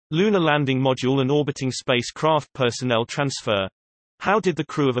Lunar landing module and orbiting spacecraft personnel transfer. How did the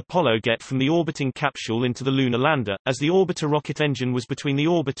crew of Apollo get from the orbiting capsule into the lunar lander, as the orbiter rocket engine was between the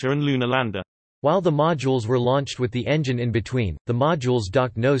orbiter and lunar lander? While the modules were launched with the engine in between, the modules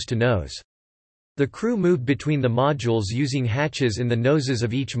docked nose to nose. The crew moved between the modules using hatches in the noses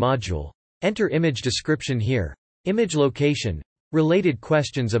of each module. Enter image description here. Image location. Related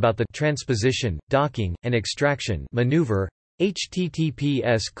questions about the transposition, docking, and extraction maneuver.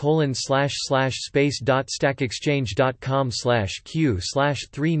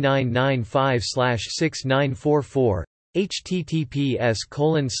 https://space.stackexchange.com/q/3995/6944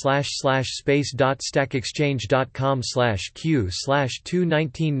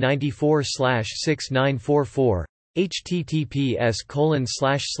 https://space.stackexchange.com/q/21994/6944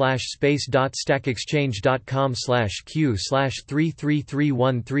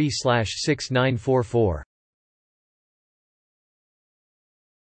 https://space.stackexchange.com/q/33313/6944